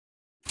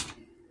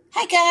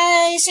Hi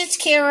guys, it's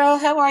Carol.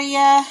 How are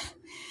ya?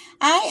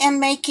 I am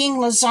making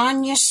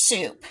lasagna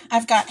soup.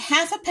 I've got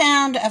half a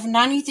pound of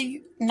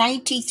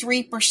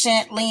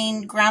 93%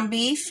 lean ground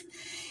beef,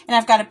 and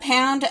I've got a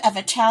pound of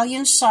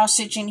Italian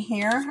sausage in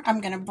here. I'm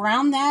going to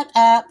brown that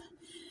up.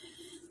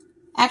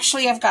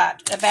 Actually, I've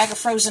got a bag of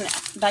frozen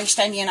diced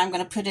onion I'm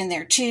going to put in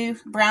there too.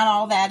 Brown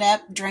all that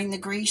up, drain the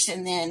grease,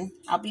 and then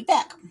I'll be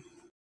back.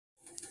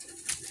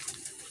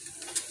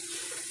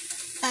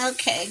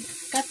 Okay,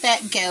 got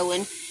that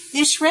going.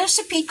 This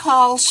recipe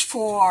calls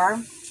for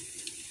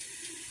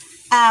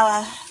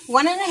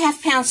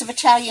 1.5 pounds of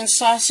Italian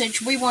sausage.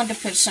 We wanted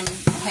to put some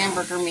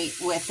hamburger meat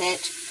with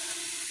it.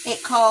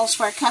 It calls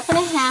for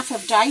 1.5 cups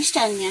of diced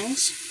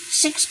onions,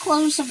 6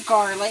 cloves of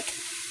garlic.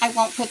 I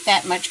won't put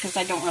that much because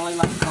I don't really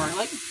like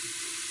garlic.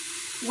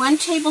 1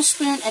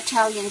 tablespoon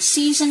Italian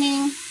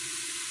seasoning,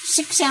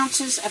 6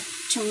 ounces of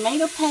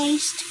tomato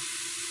paste,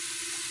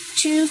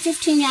 2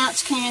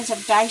 15-ounce cans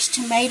of diced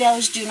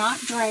tomatoes, do not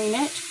drain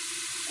it,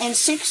 and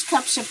 6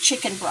 cups of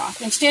chicken broth.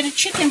 Instead of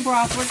chicken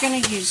broth, we're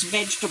going to use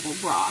vegetable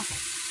broth.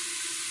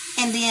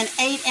 And then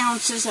 8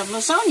 ounces of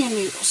lasagna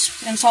noodles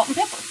and salt and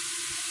pepper.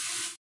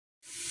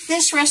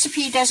 This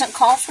recipe doesn't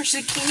call for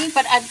zucchini,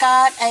 but I've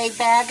got a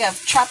bag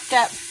of chopped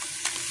up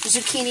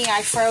zucchini.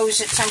 I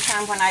froze it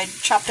sometime when I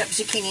chopped up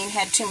zucchini and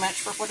had too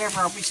much for whatever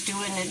I was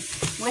doing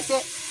with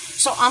it.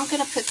 So I'm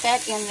going to put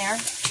that in there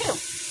too.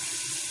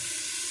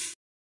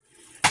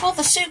 Well,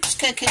 the soup's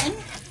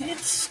cooking.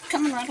 It's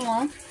coming right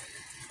along.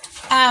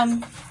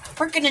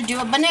 We're going to do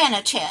a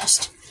banana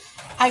test.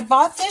 I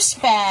bought this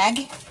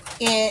bag.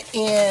 It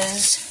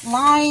is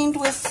lined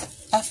with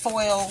a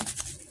foil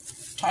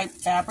type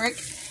fabric.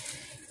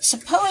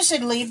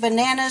 Supposedly,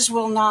 bananas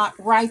will not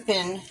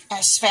ripen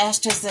as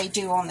fast as they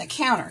do on the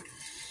counter.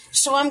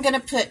 So I'm going to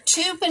put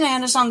 2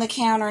 bananas on the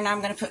counter, and I'm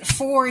going to put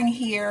 4 in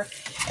here,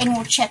 and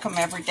we'll check them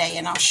every day,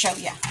 and I'll show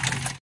you.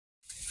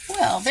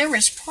 Well, there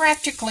was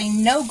practically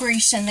no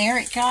grease in there.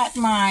 It got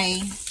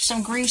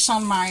some grease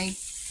on my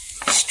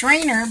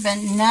strainer, but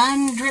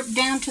none dripped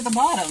down to the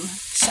bottom.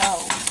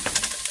 So,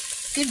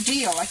 good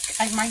deal.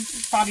 My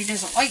body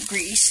doesn't like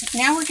grease.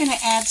 Now we're going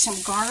to add some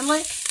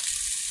garlic,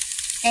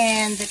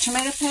 and the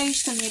tomato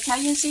paste and the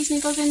Italian seasoning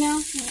goes in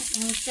now.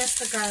 Just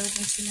the garlic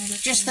and tomato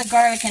paste. Just the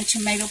garlic and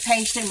tomato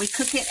paste, and we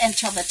cook it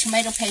until the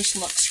tomato paste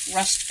looks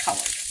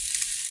rust-colored.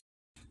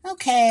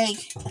 Okay,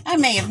 I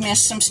may have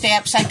missed some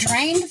steps. I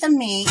drained the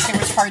meat. There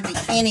was hardly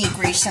any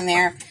grease in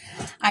there.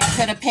 I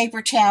put a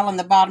paper towel in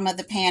the bottom of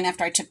the pan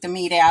after I took the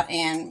meat out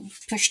and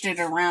pushed it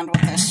around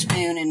with a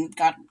spoon and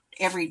got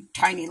every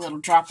tiny little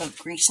drop of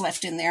grease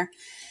left in there.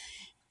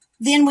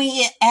 Then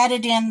we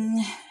added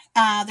in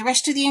the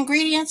rest of the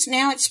ingredients.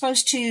 Now it's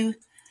supposed to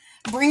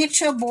bring it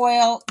to a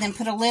boil, then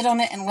put a lid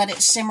on it and let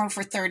it simmer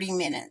for 30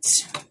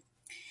 minutes.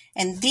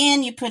 And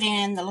then you put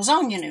in the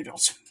lasagna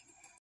noodles.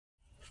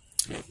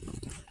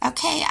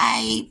 Okay,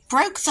 I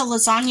broke the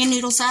lasagna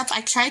noodles up.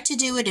 I tried to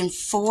do it in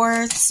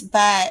fourths,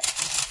 but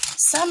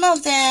some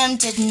of them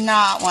did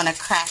not want to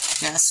crack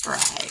just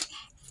right.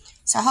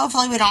 So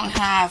hopefully we don't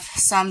have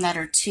some that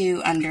are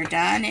too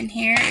underdone. And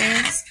here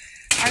is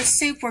our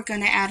soup we're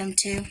going to add them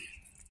to.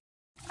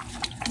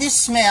 This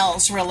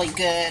smells really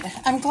good.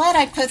 I'm glad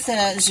I put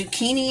the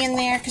zucchini in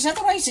there, because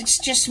otherwise it's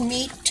just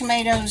meat,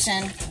 tomatoes,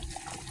 and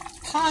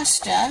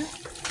pasta.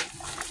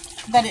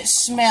 But it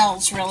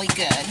smells really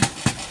good.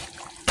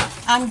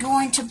 I'm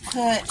going to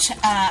put,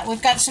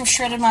 we've got some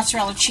shredded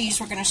mozzarella cheese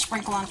we're going to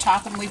sprinkle on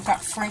top, and we've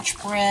got French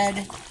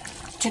bread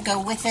to go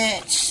with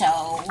it,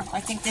 so I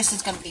think this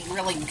is going to be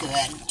really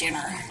good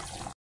dinner.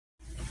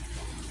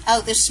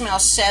 Oh, this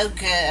smells so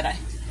good.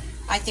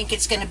 I think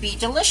it's going to be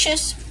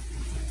delicious.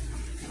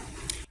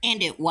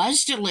 And it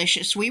was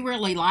delicious. We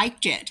really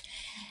liked it.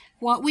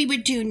 What we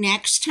would do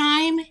next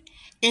time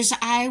is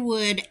I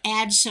would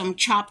add some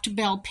chopped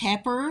bell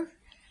pepper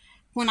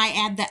when I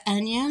add the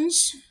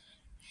onions,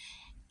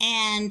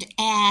 and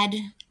add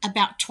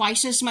about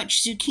twice as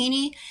much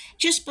zucchini,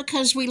 just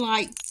because we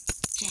like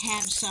to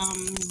have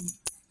some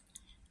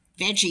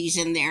veggies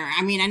in there.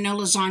 I mean, I know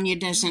lasagna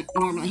doesn't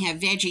normally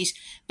have veggies,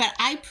 but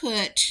I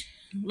put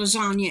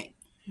lasagna,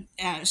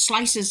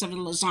 slices of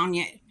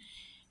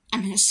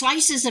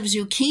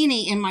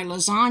zucchini in my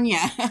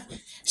lasagna.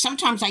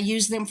 Sometimes I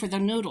use them for the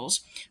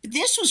noodles, but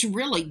this was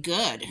really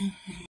good.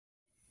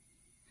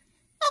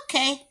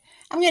 Okay,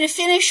 I'm going to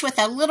finish with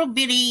a little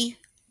bitty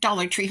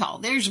Dollar Tree haul.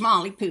 There's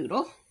Molly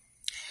Poodle.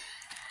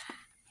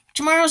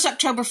 Tomorrow's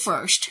October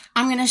 1st.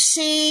 I'm going to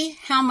see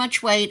how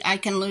much weight I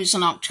can lose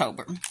in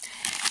October.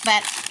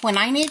 But when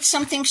I need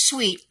something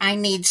sweet, I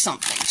need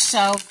something.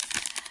 So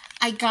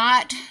I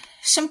got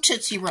some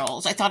Tootsie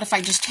Rolls. I thought if I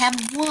just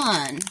had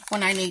one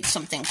when I need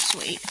something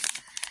sweet.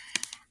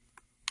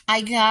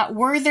 I got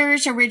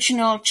Werther's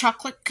Original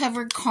Chocolate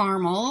Covered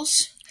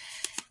Caramels.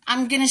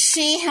 I'm going to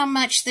see how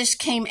much this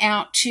came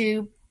out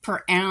to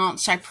per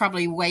ounce. I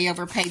probably way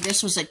overpaid.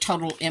 This was a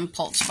total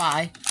impulse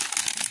buy.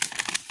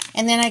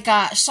 And then I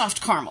got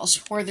soft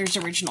caramels, Werther's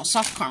Original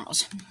Soft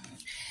Caramels.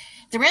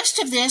 The rest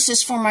of this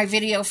is for my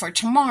video for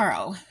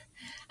tomorrow.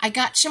 I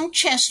got some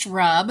chest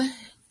rub,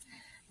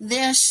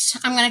 This,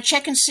 I'm going to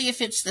check and see if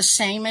it's the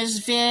same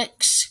as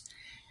Vicks.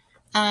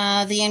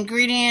 The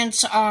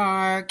ingredients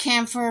are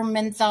camphor,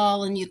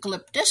 menthol, and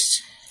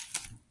eucalyptus.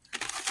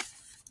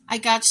 I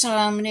got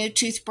some new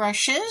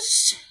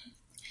toothbrushes.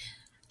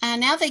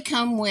 Now they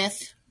come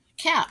with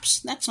caps.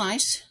 That's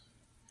nice.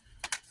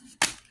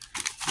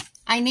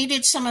 I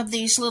needed some of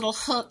these little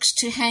hooks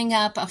to hang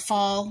up a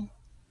fall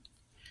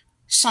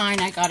sign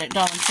I got at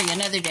Dollar Tree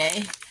another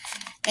day.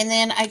 And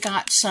then I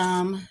got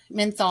some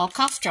menthol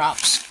cough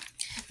drops.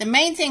 The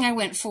main thing I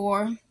went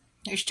for,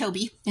 there's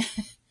Toby,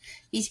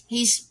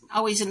 he's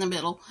always in the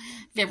middle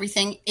of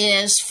everything,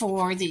 is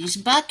for these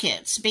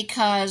buckets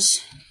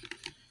because,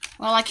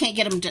 well, I can't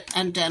get them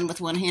undone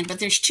with one hand, but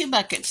there's 2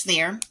 buckets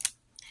there.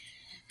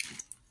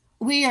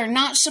 We are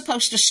not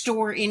supposed to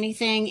store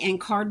anything in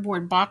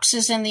cardboard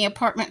boxes in the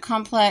apartment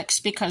complex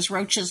because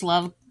roaches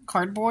love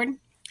cardboard.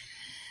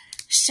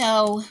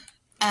 So,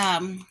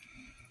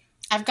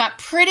 I've got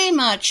pretty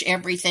much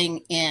everything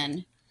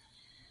in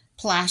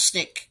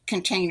plastic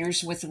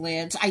containers with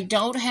lids. I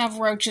don't have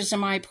roaches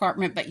in my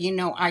apartment, but you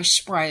know I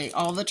spray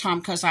all the time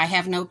because I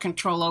have no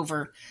control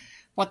over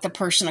what the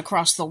person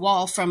across the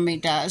wall from me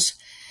does.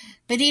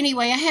 But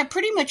anyway, I have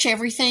pretty much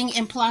everything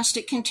in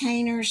plastic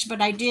containers,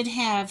 but I did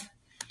have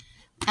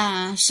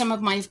some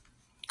of my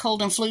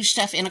cold and flu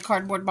stuff in a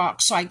cardboard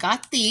box. So I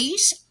got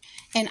these,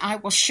 and I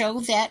will show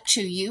that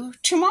to you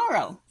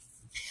tomorrow.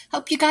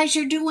 Hope you guys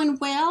are doing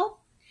well.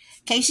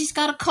 Casey's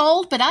got a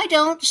cold, but I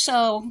don't,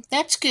 so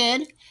that's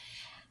good.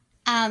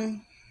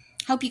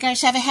 Hope you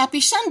guys have a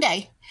happy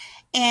Sunday.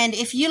 And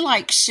if you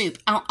like soup,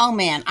 oh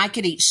man, I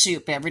could eat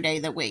soup every day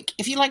of the week.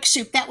 If you like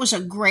soup, that was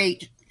a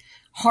great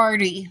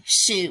hearty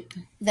soup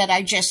that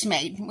I just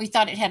made. We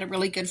thought it had a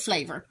really good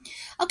flavor.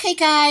 Okay,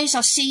 guys,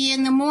 I'll see you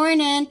in the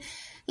morning.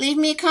 Leave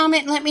me a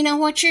comment and let me know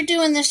what you're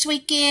doing this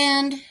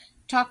weekend.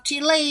 Talk to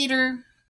you later.